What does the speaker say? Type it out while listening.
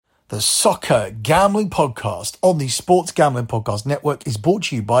The Soccer Gambling Podcast on the Sports Gambling Podcast Network is brought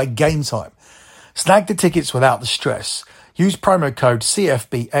to you by Game Time. Snag the tickets without the stress. Use promo code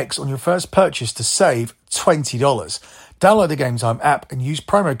CFBX on your first purchase to save $20. Download the Game Time app and use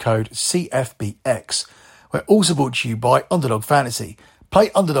promo code CFBX. We're also brought to you by Underdog Fantasy. Play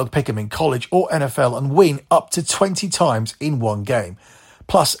Underdog Pick'em in college or NFL and win up to 20 times in one game.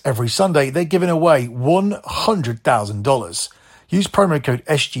 Plus, every Sunday, they're giving away $100,000. Use promo code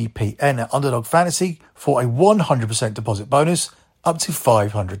SGPN at Underdog Fantasy for a 100% deposit bonus up to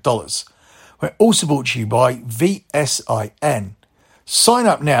 $500. We're also brought to you by VSIN. Sign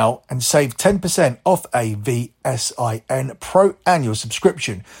up now and save 10% off a VSIN Pro annual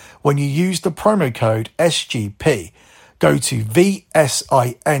subscription when you use the promo code SGP. Go to VSIN.com,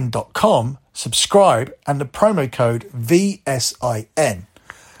 subscribe, and the promo code VSIN.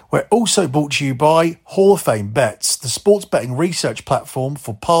 We're also brought to you by Hall of Fame Bets, the sports betting research platform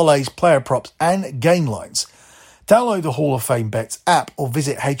for parlays, player props, and game lines. Download the Hall of Fame Bets app or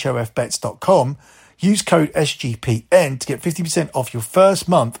visit hofbets.com. Use code SGPN to get 50% off your first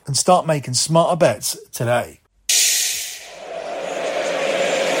month and start making smarter bets today.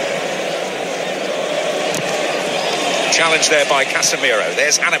 Challenge there by Casemiro.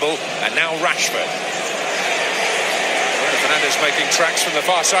 There's Hannibal and now Rashford. Fernandes making tracks from the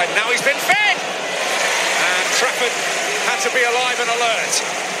far side. Now he's been fed! And Trafford had to be alive and alert.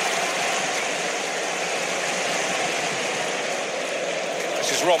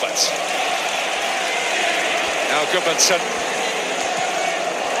 This is Roberts. Now Goodmanson.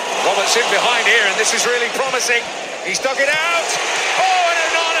 Roberts in behind here, and this is really promising. He's dug it out. Oh, and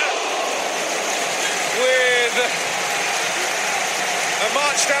Onana with a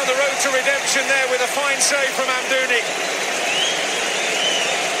march down the road to redemption there with a fine save from Amdouni.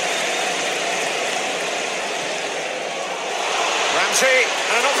 Ramsey,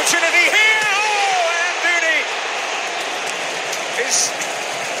 and an opportunity here. Oh, Amdouni is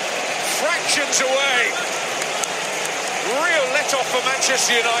fractions away. Real let-off for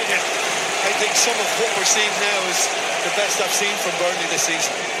Manchester United. I think some of what we're seeing now is the best I've seen from Burnley this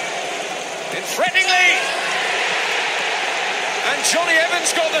season. In threateningly. And Johnny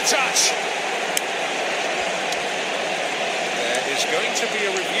Evans got the touch. There is going to be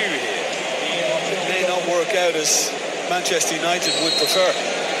a review here. It may not work out as Manchester United would prefer.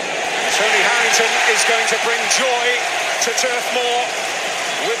 Tony Harrington is going to bring joy to Turf Moor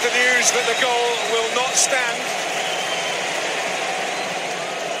with the news that the goal will not stand.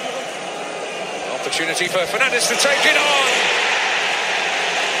 Opportunity for Fernandes to take it on.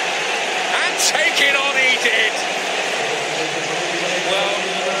 And take it on he did. Well,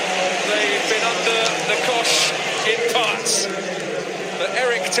 they've been under the cosh in parts. But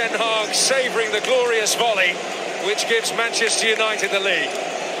Erik ten Hag savouring the glorious volley, which gives Manchester United the lead.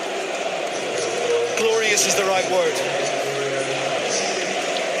 Glorious is the right word.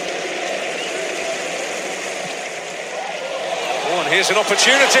 Oh, and here's an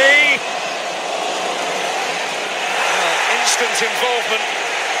opportunity. Instant involvement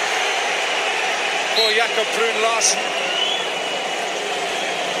for Jakob Brun Larsen.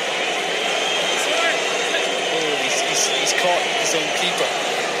 Oh, he's caught his own keeper.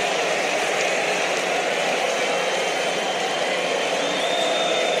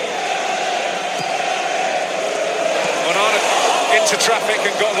 Onana into traffic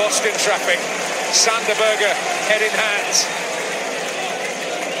and got lost in traffic. Sanderberger head in hands.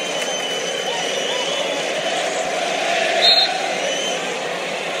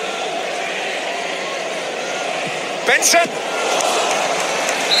 Benson.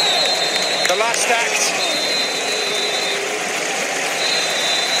 The last act.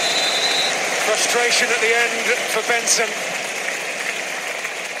 Frustration at the end for Benson.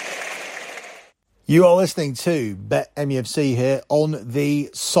 You are listening to Bet MUFC here on the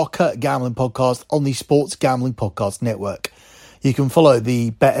Soccer Gambling Podcast on the Sports Gambling Podcast Network. You can follow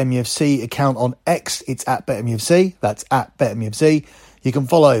the Bet MUFC account on X. It's at Bet MUFC. That's at Bet MUFC. You can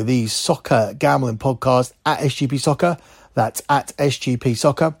follow the Soccer Gambling Podcast at SGP Soccer. That's at SGP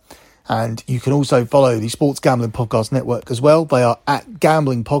Soccer. And you can also follow the Sports Gambling Podcast Network as well. They are at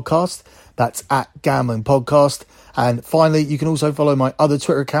Gambling Podcast. That's at Gambling Podcast. And finally, you can also follow my other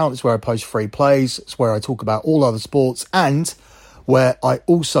Twitter account. It's where I post free plays. It's where I talk about all other sports and where I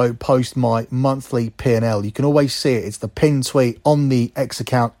also post my monthly P&L. You can always see it. It's the pinned tweet on the X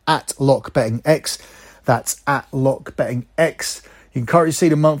account at LockBettingX. That's at LockBettingX. You can currently see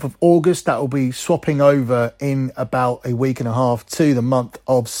the month of August. That will be swapping over in about a week and a half to the month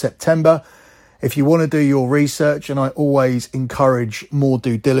of September. If you want to do your research, and I always encourage more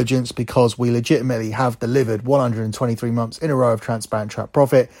due diligence because we legitimately have delivered 123 months in a row of transparent track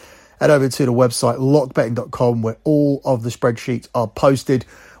profit. head over to the website lockbetting.com where all of the spreadsheets are posted.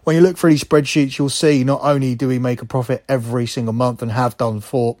 When you look through these spreadsheets, you'll see not only do we make a profit every single month and have done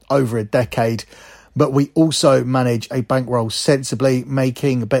for over a decade, but we also manage a bankroll sensibly,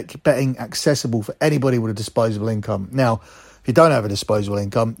 making betting accessible for anybody with a disposable income. Now, if you don't have a disposable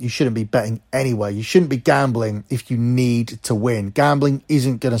income, you shouldn't be betting anyway. You shouldn't be gambling if you need to win. Gambling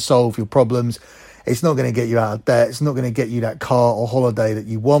isn't going to solve your problems. It's not going to get you out of debt. It's not going to get you that car or holiday that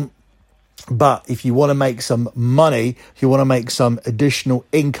you want. But if you want to make some money, if you want to make some additional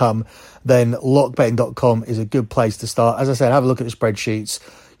income, then lockbetting.com is a good place to start. As I said, have a look at the spreadsheets.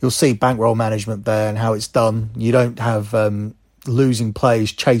 You'll see bankroll management there and how it's done. You don't have losing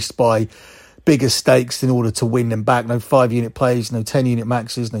plays chased by bigger stakes in order to win them back. No 5-unit plays, no 10-unit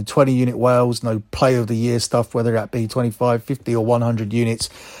maxes, no 20-unit whales, no play of the year stuff, whether that be 25, 50 or 100 units.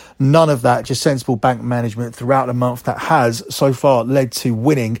 None of that, just sensible bank management throughout the month that has so far led to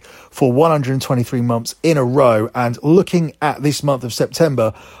winning for 123 months in a row. And looking at this month of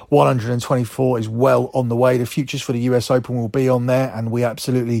September, 124 is well on the way. The futures for the US Open will be on there, and we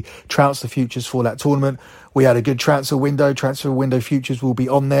absolutely trounced the futures for that tournament. We had a good transfer window. Transfer window futures will be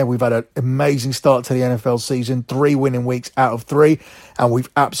on there. We've had an amazing start to the NFL season, 3 winning weeks out of 3, and we've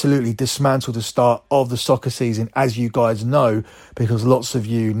absolutely dismantled the start of the soccer season, as you guys know, because lots of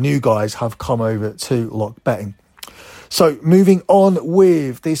you new guys have come over to Lock Betting. So moving on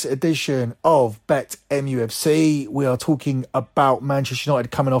with this edition of Bet MUFC, we are talking about Manchester United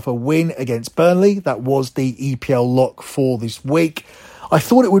coming off a win against Burnley. That was the EPL lock for this week. I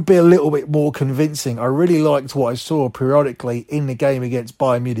thought it would be a little bit more convincing. I really liked what I saw periodically in the game against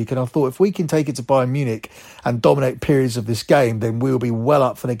Bayern Munich, and I thought if we can take it to Bayern Munich and dominate periods of this game, then we'll be well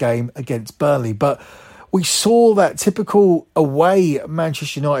up for the game against Burnley. But we saw that typical away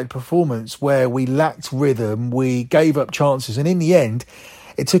Manchester United performance where we lacked rhythm, we gave up chances, and in the end,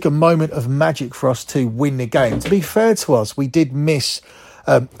 it took a moment of magic for us to win the game. To be fair to us, we did miss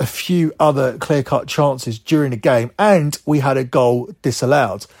a few other clear-cut chances during the game, and we had a goal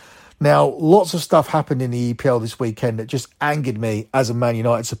disallowed. Now, lots of stuff happened in the EPL this weekend that just angered me as a Man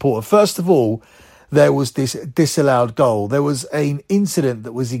United supporter. First of all, there was this disallowed goal. There was an incident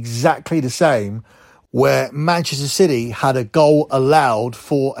that was exactly the same where Manchester City had a goal allowed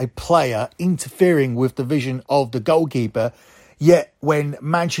for a player interfering with the vision of the goalkeeper, yet when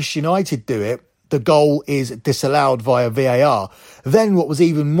Manchester United do it, the goal is disallowed via VAR. Then what was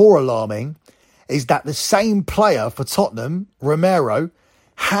even more alarming is that the same player for Tottenham, Romero,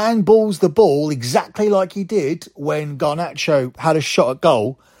 handballs the ball exactly like he did when Garnacho had a shot at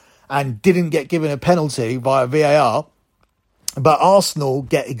goal and didn't get given a penalty via VAR. But Arsenal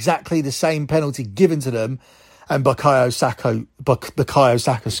get exactly the same penalty given to them and Bukayo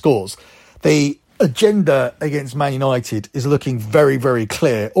Saka scores. The agenda against Man United is looking very, very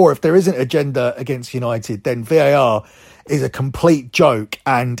clear. Or if there isn't agenda against United, then VAR is a complete joke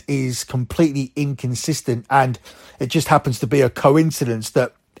and is completely inconsistent. And it just happens to be a coincidence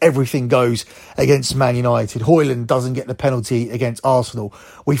that everything goes against Man United. Højlund doesn't get the penalty against Arsenal.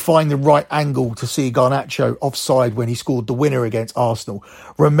 We find the right angle to see Garnacho offside when he scored the winner against Arsenal.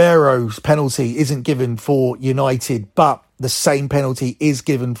 Romero's penalty isn't given for United, but the same penalty is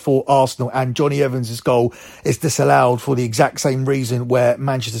given for Arsenal, and Johnny Evans' goal is disallowed for the exact same reason where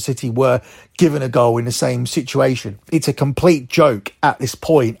Manchester City were given a goal in the same situation. It's a complete joke at this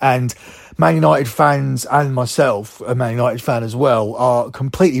point, and Man United fans and myself, a Man United fan as well, are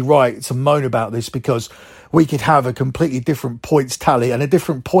completely right to moan about this because we could have a completely different points tally, and a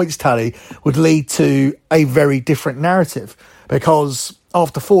different points tally would lead to a very different narrative because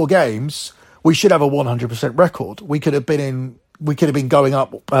after 4 games, we should have a 100% record. We could have been going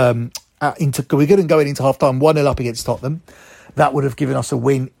up into half time 1-0 up against Tottenham. That would have given us a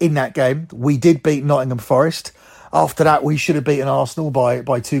win in that game. We did beat Nottingham Forest. After that, we should have beaten Arsenal by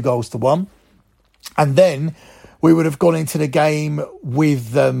 2-1. And then we would have gone into the game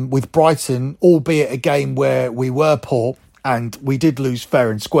with Brighton, albeit a game where we were poor and we did lose fair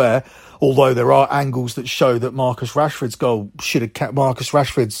and square. Although there are angles that show that Marcus Rashford's ball to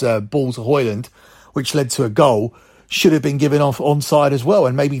Højlund, which led to a goal, should have been given off onside as well.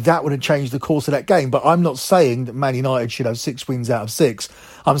 And maybe that would have changed the course of that game. But I'm not saying that Man United should have 6 wins out of 6.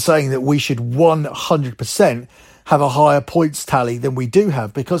 I'm saying that we should 100% have a higher points tally than we do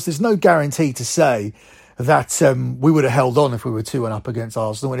have, because there's no guarantee to say that we would have held on if we were 2-1 up against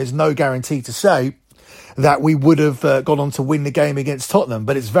Arsenal. And there's no guarantee to say that we would have gone on to win the game against Tottenham.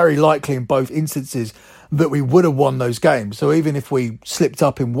 But it's very likely in both instances that we would have won those games. So even if we slipped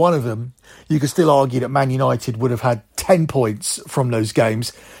up in one of them, you could still argue that Man United would have had 10 points from those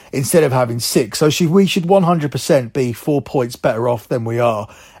games instead of having 6. So we should 100% be 4 points better off than we are.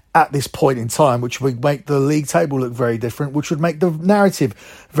 at this point in time, which would make the league table look very different, which would make the narrative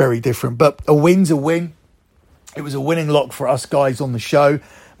very different. But a win's a win. It was a winning lock for us guys on the show.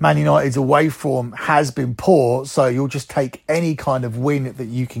 Man United's away form has been poor, so you'll just take any kind of win that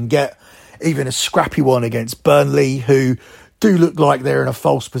you can get, even a scrappy one against Burnley, who do look like they're in a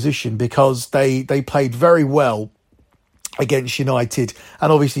false position because they played very well against United,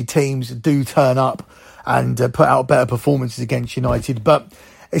 and obviously teams do turn up and put out better performances against United, but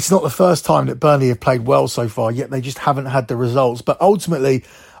it's not the first time that Burnley have played well so far, yet they just haven't had the results. But ultimately,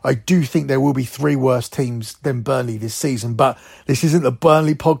 I do think there will be three worse teams than Burnley this season. But this isn't the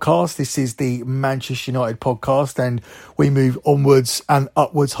Burnley podcast. This is the Manchester United podcast. And we move onwards and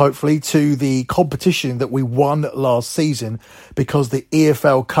upwards, hopefully, to the competition that we won last season, because the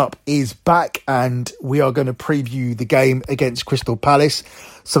EFL Cup is back and we are going to preview the game against Crystal Palace.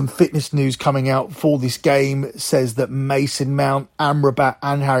 Some fitness news coming out for this game says that Mason Mount, Amrabat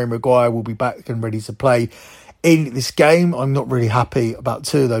and Harry Maguire will be back and ready to play in this game. I'm not really happy about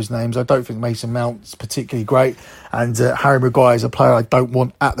two of those names. I don't think Mason Mount's particularly great, and Harry Maguire is a player I don't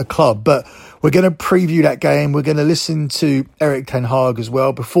want at the club. But we're going to preview that game. We're going to listen to Erik ten Hag as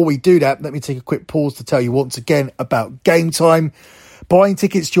well. Before we do that, let me take a quick pause to tell you once again about Game Time. Buying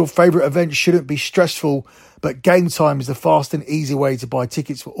tickets to your favourite event shouldn't be stressful, but Game Time is the fast and easy way to buy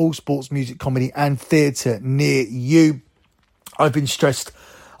tickets for all sports, music, comedy and theatre near you. I've been stressed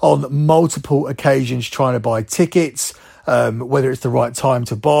on multiple occasions trying to buy tickets, whether it's the right time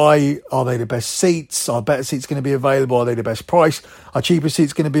to buy, are they the best seats, are better seats going to be available, are they the best price, are cheaper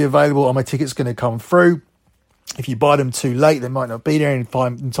seats going to be available, are my tickets going to come through? If you buy them too late, they might not be there in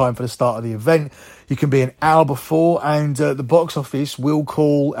time for the start of the event. You can be an hour before, and the box office will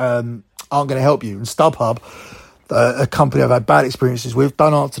call, aren't going to help you. And StubHub, a company I've had bad experiences with,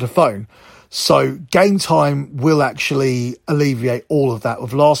 don't answer the phone. So Game Time will actually alleviate all of that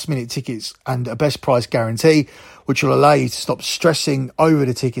with last minute tickets and a best price guarantee, which will allow you to stop stressing over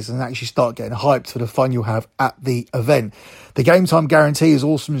the tickets and actually start getting hyped for the fun you'll have at the event. The Game Time guarantee is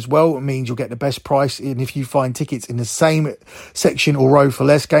awesome as well. It means you'll get the best price, and if you find tickets in the same section or row for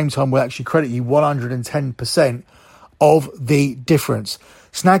less, Game Time will actually credit you 110% of the difference.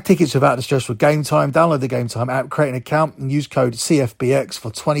 Snag tickets without the stress with Game Time. Download the Game Time app, create an account and use code CFBX for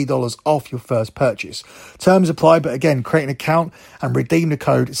 $20 off your first purchase. Terms apply, but again, create an account and redeem the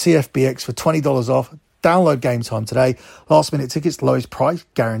code CFBX for $20 off. Download Game Time today. Last minute tickets, lowest price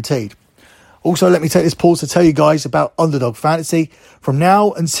guaranteed. Also, let me take this pause to tell you guys about Underdog Fantasy. From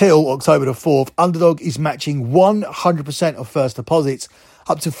now until October the 4th, Underdog is matching 100% of first deposits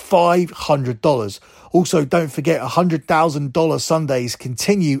up to $500. Also, don't forget $100,000 Sundays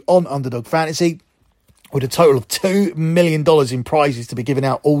continue on Underdog Fantasy, with a total of $2 million in prizes to be given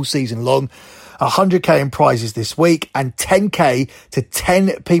out all season long. 100k in prizes this week and 10k to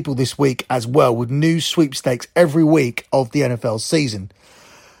 10 people this week as well, with new sweepstakes every week of the NFL season.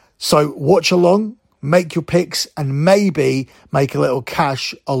 So watch along, make your picks, and maybe make a little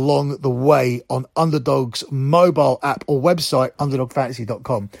cash along the way on Underdog's mobile app or website,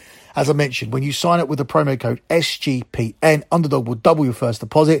 underdogfantasy.com. As I mentioned, when you sign up with the promo code SGPN, Underdog will double your first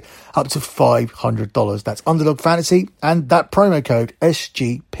deposit up to $500. That's Underdog Fantasy and that promo code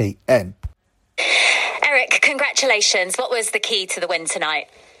SGPN. Eric, congratulations. What was the key to the win tonight?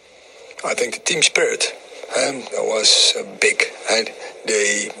 I think the team spirit that was big, and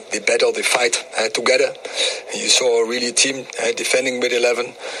they battled, they fight together. You saw really a team defending with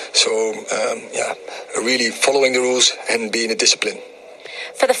 11, so really following the rules and being a discipline.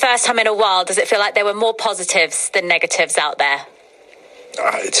 For the first time in a while, does it feel like there were more positives than negatives out there?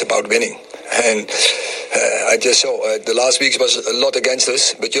 It's about winning, and I just saw the last weeks was a lot against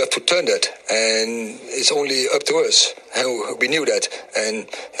us, but you have to turn that, and it's only up to us. And we knew that, and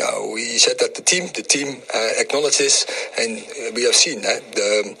we said that the team acknowledged this, and we have seen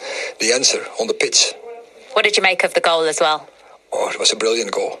the answer on the pitch. What did you make of the goal as well? Oh, it was a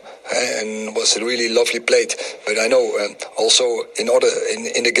brilliant goal, and was really lovely played. But I know also in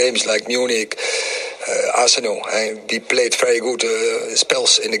the games like Munich, Arsenal, we played very good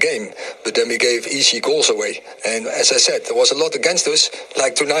spells in the game, but then we gave easy goals away. And as I said, there was a lot against us,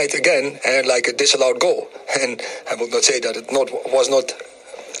 like tonight again, and like a disallowed goal. And I would not say that it was not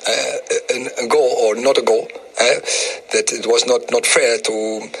a goal or not a goal, that it was not fair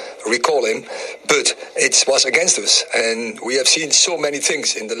to recall him, but it was against us, and we have seen so many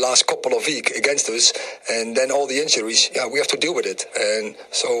things in the last couple of weeks against us, and then all the injuries, we have to deal with it, and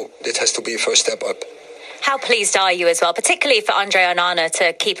so it has to be a first step up. How pleased are you as well, particularly for Andre Onana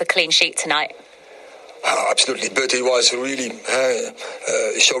to keep a clean sheet tonight? Absolutely, but he was really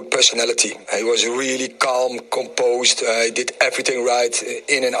showed personality. He was really calm, composed. He did everything right,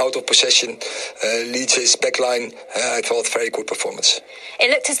 in and out of possession. Leads his backline. I thought very good performance. It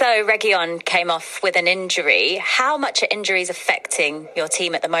looked as though Reguilón came off with an injury. How much are injuries affecting your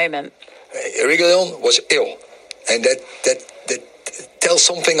team at the moment? Reguilón was ill, and that tells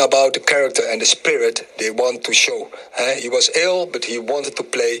something about the character and the spirit they want to show. He was ill, but he wanted to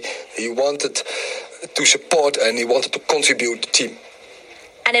play. He wanted to support, and he wanted to contribute to the team.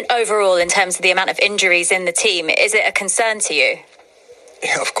 And in overall, in terms of the amount of injuries in the team, is it a concern to you?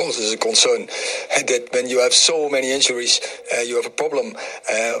 Yeah, of course, it's a concern that when you have so many injuries, you have a problem.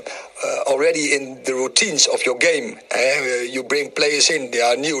 Already in the routines of your game, you bring players in, they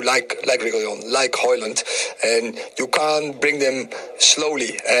are new, like Reguilón, like Højlund, and you can't bring them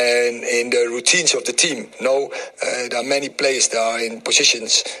slowly. And in the routines of the team, there are many players that are in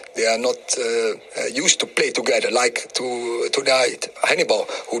positions they are not used to play together, like tonight Hannibal,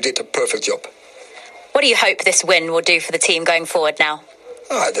 who did a perfect job. What do you hope this win will do for the team going forward now?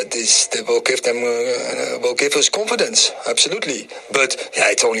 That will give us confidence, absolutely. But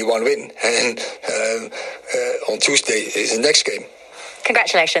it's only one win, and on Tuesday is the next game.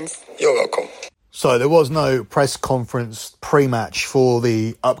 Congratulations. You're welcome. So there was no press conference pre-match for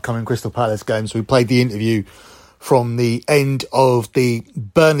the upcoming Crystal Palace game, so we played the interview from the end of the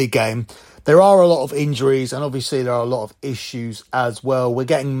Burnley game. There are a lot of injuries, and obviously there are a lot of issues as well. We're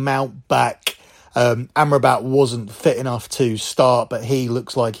getting Mount back. Amrabat wasn't fit enough to start, but he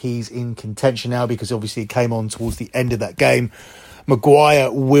looks like he's in contention now because obviously he came on towards the end of that game.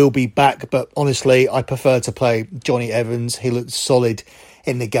 Maguire will be back, but honestly, I prefer to play Johnny Evans. He looked solid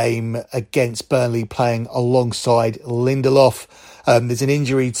in the game against Burnley, playing alongside Lindelof. There's an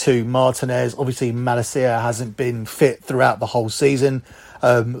injury to Martinez. Obviously, Malacia hasn't been fit throughout the whole season.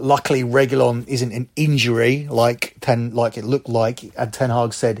 Luckily, Reguilón isn't an injury like it looked like. And Ten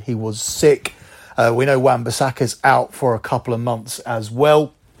Hag said he was sick. We know Wan-Bissaka's out for a couple of months as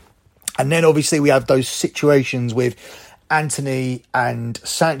well. And then obviously we have those situations with Antony and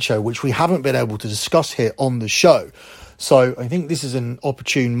Sancho, which we haven't been able to discuss here on the show. So I think this is an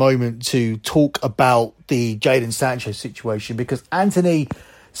opportune moment to talk about the Jadon Sancho situation, because Antony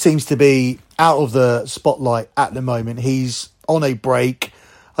seems to be out of the spotlight at the moment. He's on a break.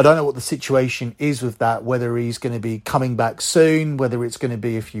 I don't know what the situation is with that, whether he's going to be coming back soon, whether it's going to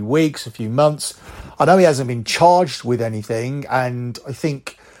be a few weeks, a few months. I know he hasn't been charged with anything, and I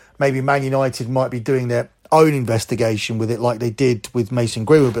think maybe Man United might be doing their own investigation with it like they did with Mason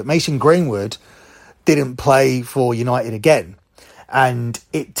Greenwood. But Mason Greenwood didn't play for United again, and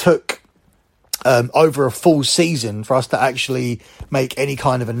it took over a full season for us to actually make any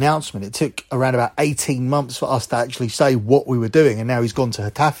kind of announcement. It took around about 18 months for us to actually say what we were doing, and now he's gone to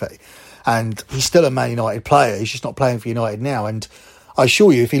Getafe, and he's still a Man United player. He's just not playing for United now, and I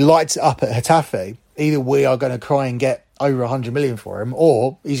assure you, if he lights it up at Getafe, either we are going to try and get over 100 million for him,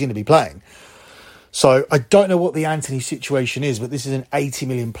 or he's going to be playing. So I don't know what the Antony situation is, but this is an 80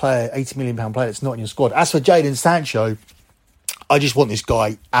 million player, £80 million player that's not in your squad. As for Jadon Sancho, I just want this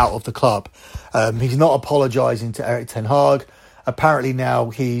guy out of the club. He's not apologising to Erik Ten Hag. Apparently now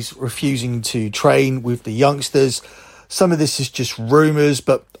he's refusing to train with the youngsters. Some of this is just rumours,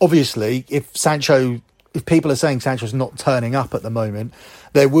 but obviously if people are saying Sancho's not turning up at the moment,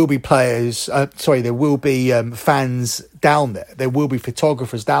 there will be fans down there. There will be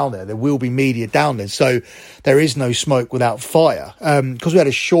photographers down there. There will be media down there. So there is no smoke without fire. Because we had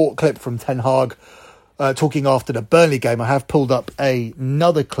a short clip from Ten Hag talking after the Burnley game, I have pulled up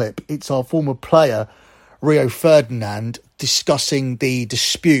another clip. It's our former player, Rio Ferdinand, discussing the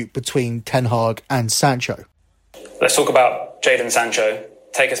dispute between Ten Hag and Sancho. Let's talk about Jadon Sancho.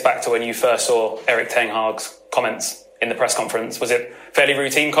 Take us back to when you first saw Erik Ten Hag's comments in the press conference. Was it fairly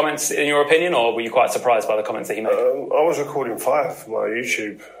routine comments in your opinion, or were you quite surprised by the comments that he made? I was recording 5, my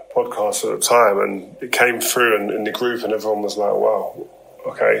YouTube podcast at the time, and it came through in the group and everyone was like, wow,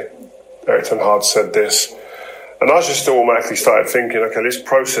 okay, Erik Ten Hag said this. And I just automatically started thinking, okay, let's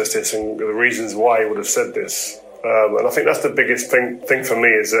process this and the reasons why he would have said this. And I think that's the biggest thing for me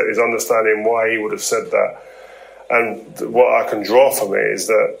is understanding why he would have said that. And what I can draw from it is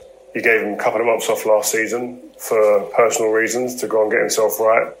that he gave him a couple of months off last season for personal reasons to go and get himself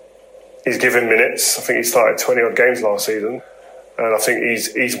right. He's given minutes. I think he started 20-odd games last season. And I think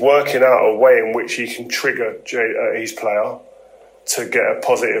he's working out a way in which he can trigger his player to get a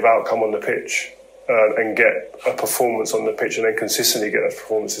positive outcome on the pitch and get a performance on the pitch and then consistently get those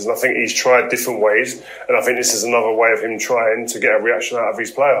performances. And I think he's tried different ways, and I think this is another way of him trying to get a reaction out of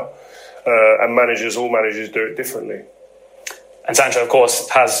his player. And all managers do it differently. And Sancho, of course,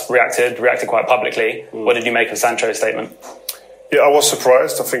 has reacted quite publicly. What did you make of Sancho's statement? Yeah, I was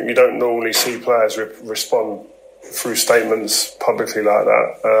surprised. I think you don't normally see players respond through statements publicly like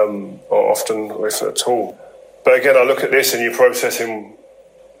that, or often, or if at all. But again, I look at this and you're processing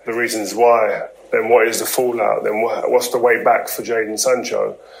the reasons why. Then what is the fallout? Then what's the way back for Jadon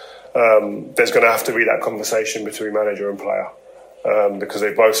Sancho? There's going to have to be that conversation between manager and player, because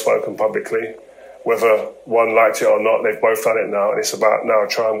they've both spoken publicly. Whether one liked it or not, they've both done it now, and it's about now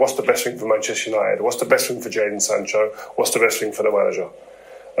trying what's the best thing for Manchester United, what's the best thing for Jadon Sancho, what's the best thing for the manager.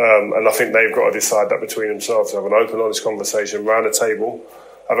 And I think they've got to decide that between themselves, have an open, honest conversation around the table,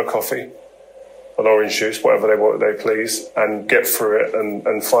 have a coffee, an orange juice, whatever they please, and get through it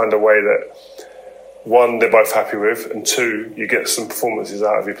and find a way that, one, they're both happy with, and two, you get some performances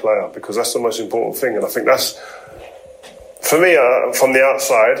out of your player, because that's the most important thing. And I think that's, for me, from the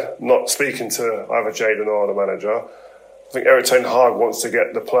outside, not speaking to either Jadon or the manager, I think Erik ten Hag wants to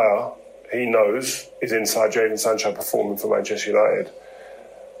get the player he knows is inside Jadon Sancho performing for Manchester United.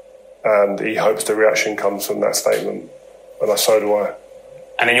 And he hopes the reaction comes from that statement. And so do I.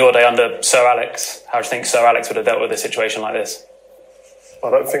 And in your day under Sir Alex, how do you think Sir Alex would have dealt with a situation like this? I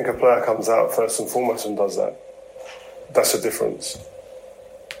don't think a player comes out first and foremost and does that. That's the difference.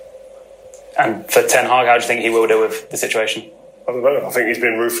 And for Ten Hag, how do you think he will deal with the situation? I don't know. I think he's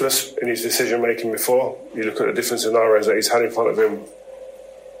been ruthless in his decision-making before. You look at the different scenarios that he's had in front of him.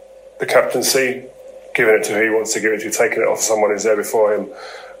 The captaincy, giving it to who he wants to give it to, taking it off someone who's there before him.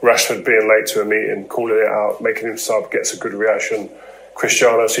 Rashford being late to a meeting, calling it out, making him sub, gets a good reaction.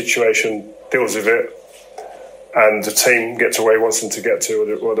 Cristiano's situation, deals with it. And the team gets to where he wants them to get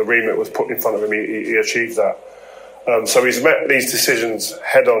to, or the remit was put in front of him, he achieved that. So he's met these decisions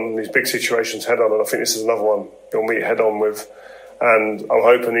head on, these big situations head on, and I think this is another one he'll meet head on with. And I'm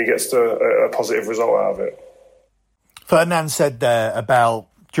hoping he gets a positive result out of it. Ferdinand said there about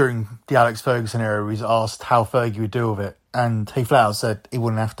during the Alex Ferguson era, he was asked how Fergie would deal with it, and he flat out said he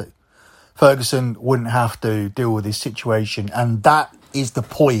wouldn't have to. Ferguson wouldn't have to deal with this situation, and that is the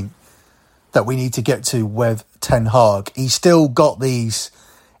point that we need to get to with Ten Hag. He's still got these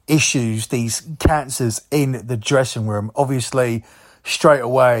issues, these cancers in the dressing room. Obviously, straight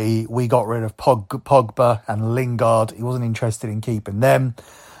away, we got rid of Pogba and Lingard. He wasn't interested in keeping them.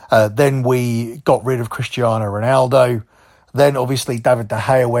 Then we got rid of Cristiano Ronaldo. Then, obviously, David De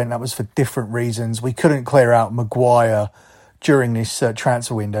Gea went. That was for different reasons. We couldn't clear out Maguire during this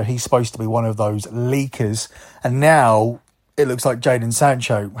transfer window. He's supposed to be one of those leakers. And now it looks like Jadon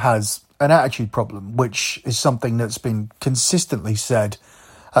Sancho has an attitude problem, which is something that's been consistently said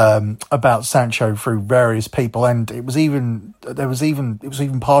about Sancho through various people, and it was even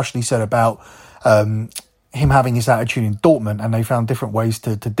partially said about him having his attitude in Dortmund, and they found different ways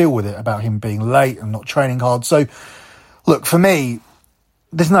to deal with it, about him being late and not training hard. So, look, for me,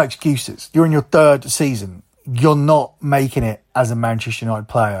 there's no excuses. You're in your third season. You're not making it as a Manchester United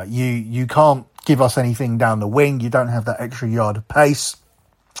player. You can't give us anything down the wing. You don't have that extra yard of pace.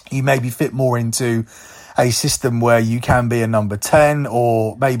 You maybe fit more into a system where you can be a number 10,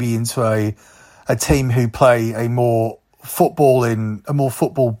 or maybe into a team who play a more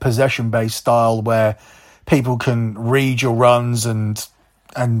football possession based style where people can read your runs and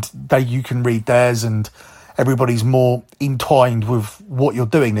you can read theirs, and everybody's more entwined with what you're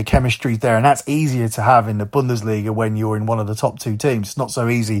doing. The chemistry's there, and that's easier to have in the Bundesliga when you're in one of the top two teams. It's not so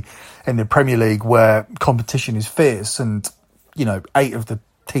easy in the Premier League where competition is fierce, and 8 of the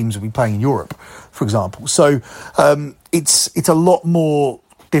teams will be playing in Europe, for example. So it's a lot more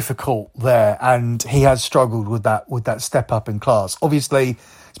difficult there, and he has struggled with that step up in class. Obviously,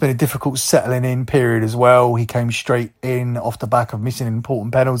 it's been a difficult settling in period as well. He came straight in off the back of missing an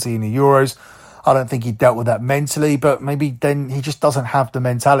important penalty in the Euros. I don't think he dealt with that mentally, but maybe then he just doesn't have the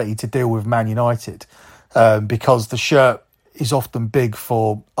mentality to deal with Man United, because the shirt is often big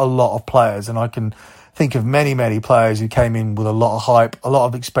for a lot of players, and I can think of many, many players who came in with a lot of hype, a lot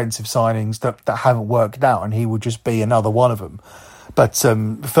of expensive signings that haven't worked out, and he would just be another one of them. But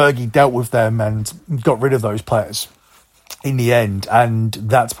Fergie dealt with them and got rid of those players in the end, and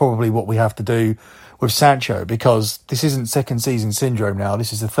that's probably what we have to do with Sancho, because this isn't second season syndrome now.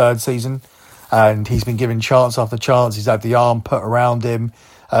 This is the third season, and he's been given chance after chance. He's had the arm put around him.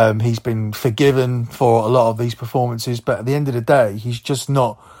 He's been forgiven for a lot of these performances, but at the end of the day, he's just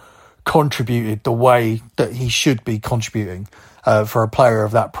not contributed the way that he should be contributing for a player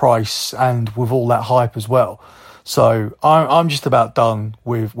of that price and with all that hype as well. So I'm just about done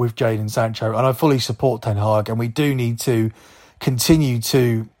with Jadon Sancho, and I fully support Ten Hag, and we do need to continue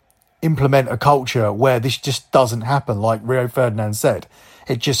to implement a culture where this just doesn't happen. Like Rio Ferdinand said,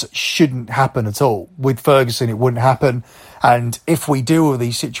 It just shouldn't happen at all. With Ferguson, it wouldn't happen. And if we deal with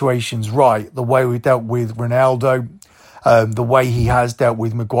these situations right, the way we dealt with Ronaldo, the way he has dealt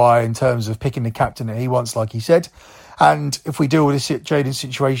with Maguire in terms of picking the captain that he wants, like he said, and if we deal with this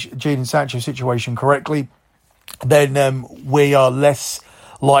Jadon Sancho situation correctly, then we are less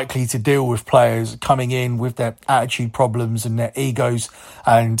likely to deal with players coming in with their attitude problems and their egos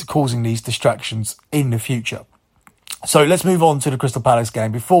and causing these distractions in the future. So let's move on to the Crystal Palace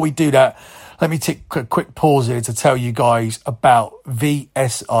game. Before we do that, let me take a quick pause here to tell you guys about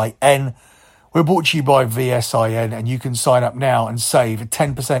VSIN. We're brought to you by VSIN, and you can sign up now and save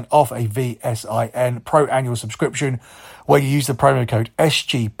 10% off a VSIN Pro annual subscription when you use the promo code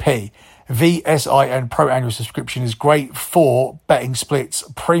SGP. VSIN Pro annual subscription is great for betting splits,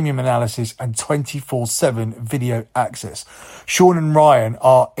 premium analysis, and 24/7 video access. Sean and Ryan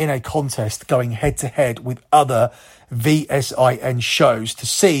are in a contest going head-to-head with other VSIN shows to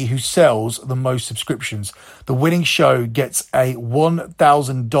see who sells the most subscriptions. The winning show gets a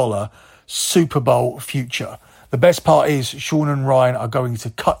 $1,000 Super Bowl future. The best part is Sean and Ryan are going to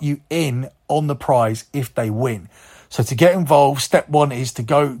cut you in on the prize if they win. So to get involved, step one is to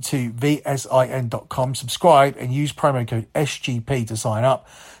go to vsin.com, subscribe and use promo code SGP to sign up.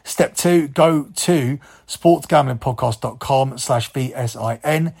 Step two, go to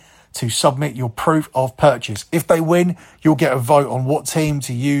sportsgamblingpodcast.com/VSIN to submit your proof of purchase. If they win, you'll get a vote on what team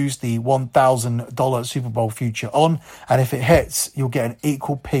to use the $1,000 Super Bowl future on. And if it hits, you'll get an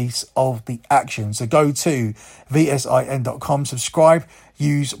equal piece of the action. So go to vsin.com, subscribe,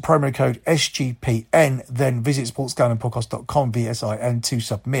 use promo code SGPN, then visit sportsgamblingpodcast.com VSIN to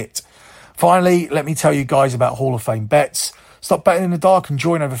submit. Finally, let me tell you guys about Hall of Fame bets. Stop betting in the dark and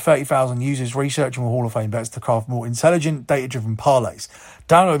join over 30,000 users researching Hall of Fame bets to craft more intelligent, data-driven parlays.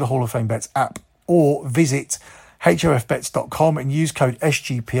 Download the Hall of Fame bets app or visit hofbets.com and use code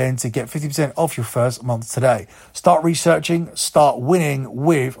SGPN to get 50% off your first month today. Start researching, start winning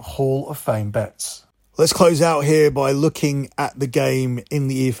with Hall of Fame bets. Let's close out here by looking at the game in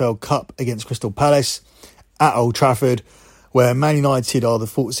the EFL Cup against Crystal Palace at Old Trafford, where Man United are the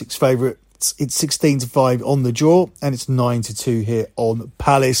 4-6 favourite. It's 16-5 on the draw, and it's 9-2 here on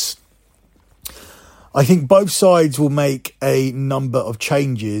Palace. I think both sides will make a number of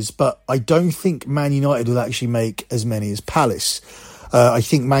changes, but I don't think Man United will actually make as many as Palace. I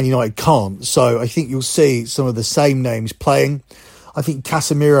think Man United can't, so I think you'll see some of the same names playing. I think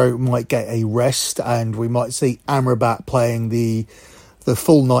Casemiro might get a rest, and we might see Amrabat playing the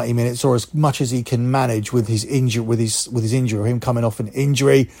full 90 minutes, or as much as he can manage with his injury, with his injury, or him coming off an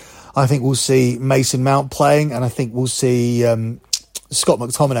injury. I think we'll see Mason Mount playing, and I think we'll see Scott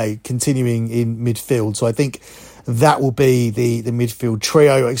McTominay continuing in midfield. So I think that will be the midfield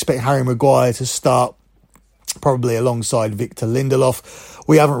trio. I expect Harry Maguire to start probably alongside Victor Lindelof.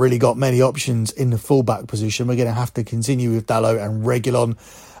 We haven't really got many options in the fullback position. We're going to have to continue with Dalot and Reguilon.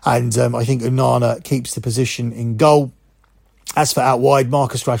 And I think Onana keeps the position in goal. As for out wide,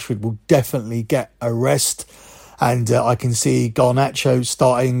 Marcus Rashford will definitely get a rest. And I can see Garnacho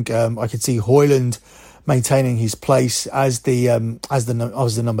starting. I can see Højlund maintaining his place as the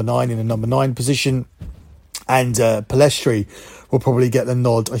number 9 in the number 9 position. And Pellistri will probably get the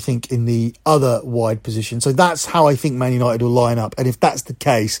nod, I think, in the other wide position. So that's how I think Man United will line up. And if that's the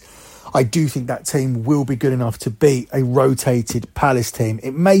case, I do think that team will be good enough to beat a rotated Palace team.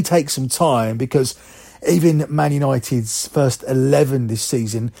 It may take some time because even Man United's first 11 this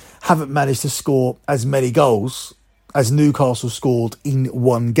season haven't managed to score as many goals as Newcastle scored in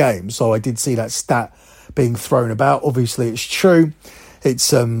one game. So I did see that stat being thrown about. Obviously, it's true.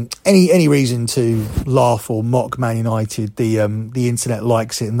 It's any reason to laugh or mock Man United. The internet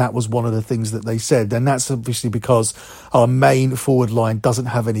likes it, and that was one of the things that they said. And that's obviously because our main forward line doesn't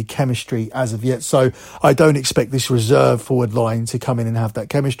have any chemistry as of yet. So I don't expect this reserve forward line to come in and have that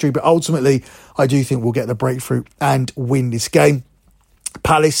chemistry. But ultimately, I do think we'll get the breakthrough and win this game.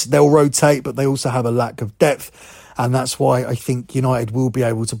 Palace, they'll rotate, but they also have a lack of depth. And that's why I think United will be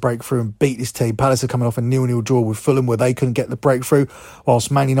able to break through and beat this team. Palace are coming off a 0-0 draw with Fulham where they couldn't get the breakthrough,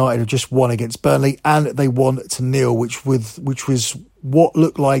 whilst Man United have just won against Burnley and they won to 0, which was what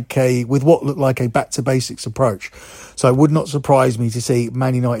looked like a back to basics approach. So it would not surprise me to see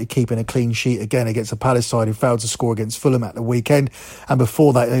Man United keeping a clean sheet again against a Palace side who failed to score against Fulham at the weekend. And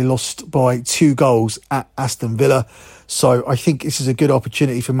before that, they lost by 2 goals at Aston Villa. So I think this is a good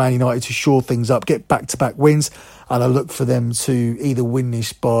opportunity for Man United to shore things up, get back-to-back wins, and I look for them to either win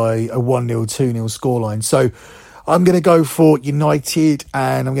this by a 1-0, 2-0 scoreline. So I'm going to go for United,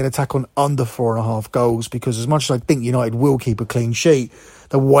 and I'm going to tack on under 4.5 goals, because as much as I think United will keep a clean sheet,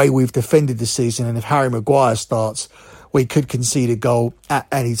 the way we've defended this season, and if Harry Maguire starts, we could concede a goal at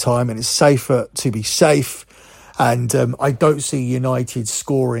any time, and it's safer to be safe. And I don't see United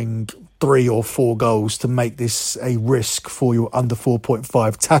scoring 3 or 4 goals to make this a risk for your under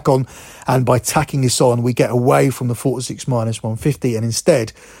 4.5 tack on. And by tacking this on, we get away from the 4-6 minus 150, and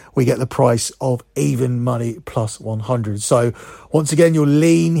instead we get the price of even money plus 100. So once again, your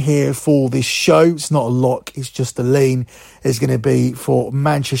lean here for this show, it's not a lock, it's just a lean, is going to be for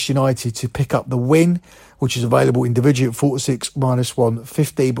Manchester United to pick up the win, which is available individually at 4-6 minus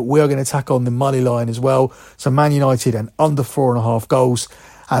 150. But we are going to tack on the money line as well. So Man United and under 4.5 goals.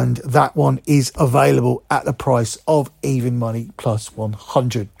 And that one is available at the price of even money plus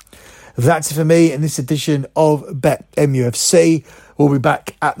 100. That's it for me in this edition of Bet MUFC. We'll be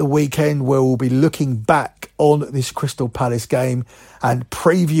back at the weekend where we'll be looking back on this Crystal Palace game and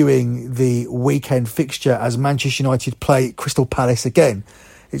previewing the weekend fixture as Manchester United play Crystal Palace again.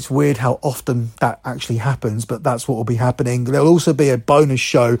 It's weird how often that actually happens, but that's what will be happening. There'll also be a bonus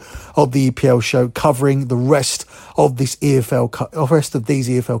show of the EPL show covering the rest of these EFL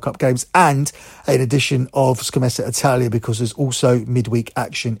Cup games, and an edition of Scommessa Italia, because there's also midweek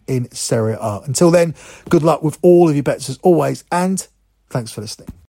action in Serie A. Until then, good luck with all of your bets as always, and thanks for listening.